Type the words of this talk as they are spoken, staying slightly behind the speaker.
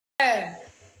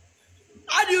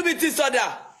How do you meet each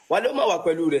other? Why don't work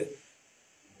with you?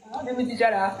 How do you meet each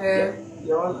other?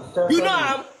 You know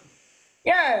him?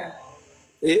 Yeah.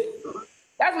 Eh?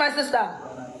 That's my sister.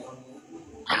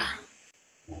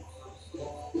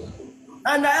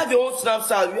 And I have your own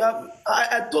Snapchat.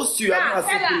 I told you.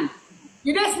 Peller,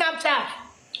 you did Snapchat.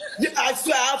 Yeah, I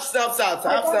swear I have Snapchat.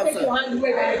 I have Snapchat. Take your hand,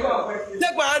 wait,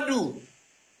 Take my handle.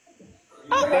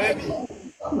 Baby.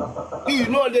 You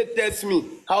know they text me.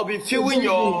 I'll be viewing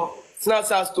your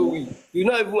Snapchat story. You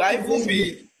know,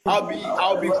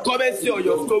 I'll be commenting on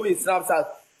your story in Snapchat.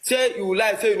 Say you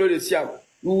like, say you know the sham.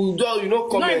 You know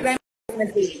comment.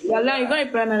 You're lying. You're going to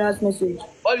reply my last message.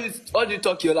 What do you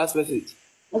talk your last message?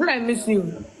 I think I miss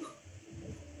you.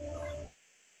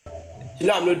 You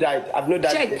know I'm not died. I've not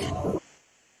died. Check.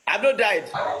 I've not died.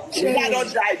 Check. I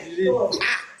don't died.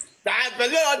 That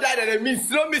person not died and they miss.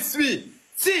 Don't miss me.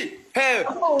 See, hey,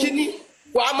 Kini,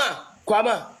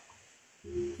 Kwama.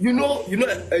 You know,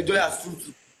 enjoy your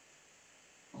food.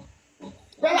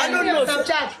 I don't know.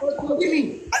 Snapchat.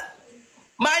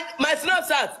 My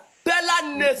Snapchat, Peller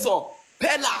Nation.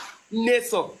 Okay,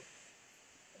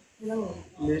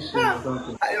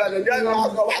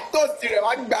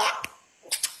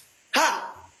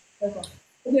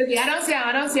 I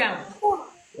don't see him.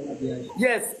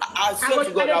 Yes, I swear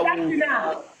to God I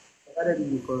will.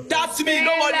 That's me,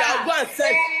 no worry, I'll go and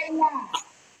accept.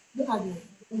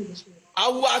 I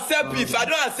will accept you. If I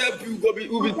don't accept you, we'll be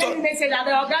talking. They say that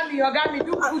you got me, do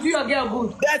your girl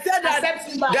good. They said that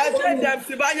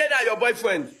Sibanye is your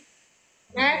boyfriend.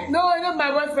 No, not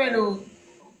my boyfriend. No.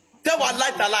 Tell one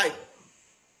lie.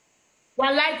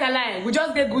 One lie. We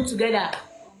just get good together.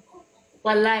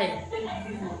 One lie.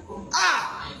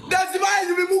 That's why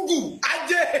you be mugu.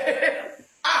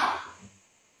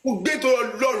 Who get to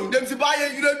Lord? Them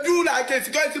Sibanye, you don't do like a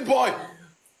security boy.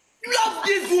 You love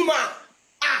this woman.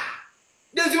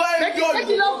 That's why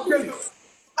you love.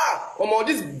 Come on,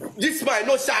 this man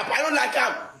no sharp. I don't like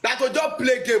him. That will just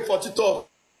play game for TikTok.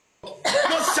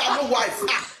 No sharp, no wise.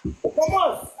 Come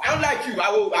on, I don't like you.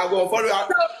 I will follow you.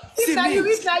 If now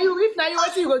you,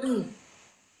 what you go do?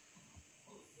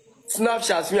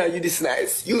 Snapchat me and you this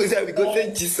nice. You say we go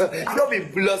say Jesus. You don't be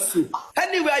blushing.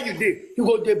 Anywhere you dey, you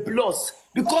go dey blush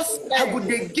because I go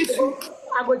dey give you.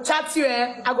 I go chat you,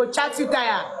 I go chat you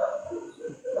tire.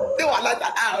 They were like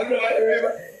that.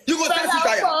 You go chat you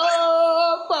tire.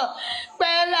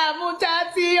 Peller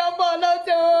mutati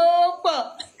oboloto.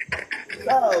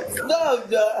 No.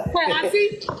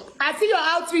 I see your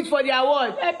outfit for the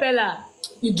award. Hey Peller,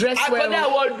 you dress well. I got the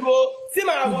award, bro. See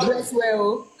my award. You dress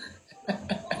well.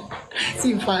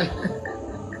 See fun.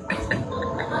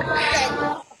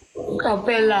 Oh,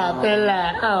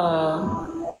 Peller.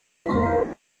 Oh.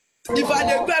 If I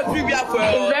dey go everywhere for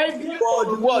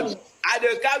the world, I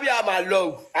dey carry am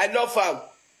along. I love am.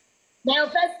 Now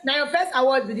your first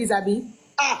award with this, Abi.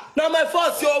 Now my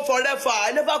first show forever.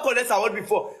 I never collect award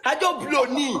before. I don't blow.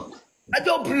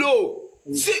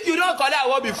 See, you don't collect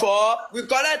award before. We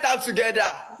collect them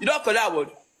together. You don't collect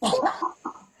award.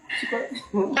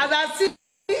 As I see,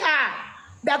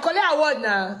 they collect award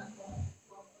now.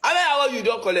 How many award you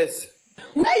don't collect?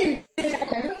 Where you?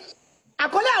 I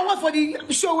collect award for the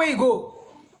show where you go.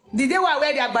 The day where I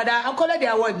wear the agbada, I collect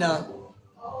the award now.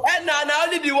 And now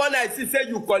only the one I see say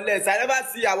you collect. I never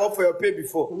see award for your pay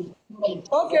before.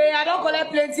 Okay, I don't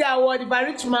collect plenty award. If I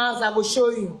reach my house, I will show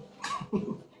you.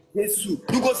 Yes, you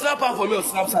go snap am for me on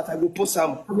Snapchat. I go post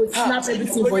am. I will snap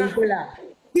everything for you, Peller.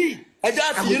 You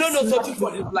don't know something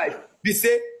for this life. We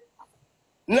say,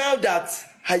 now that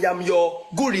I am your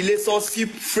good relationship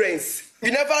friends,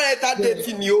 you never enter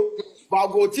dating you, but I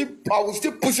will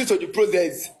still push you to the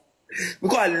process.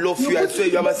 Because I love you, I swear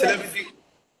you are my celebrity.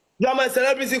 You are my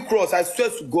celebrity cross, I swear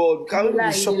to God. Can't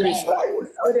be shopping.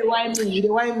 Oh, they whine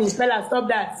me. Peller, stop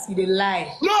that. You dey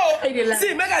lie. No,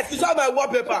 see, make I switch out my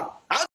wallpaper.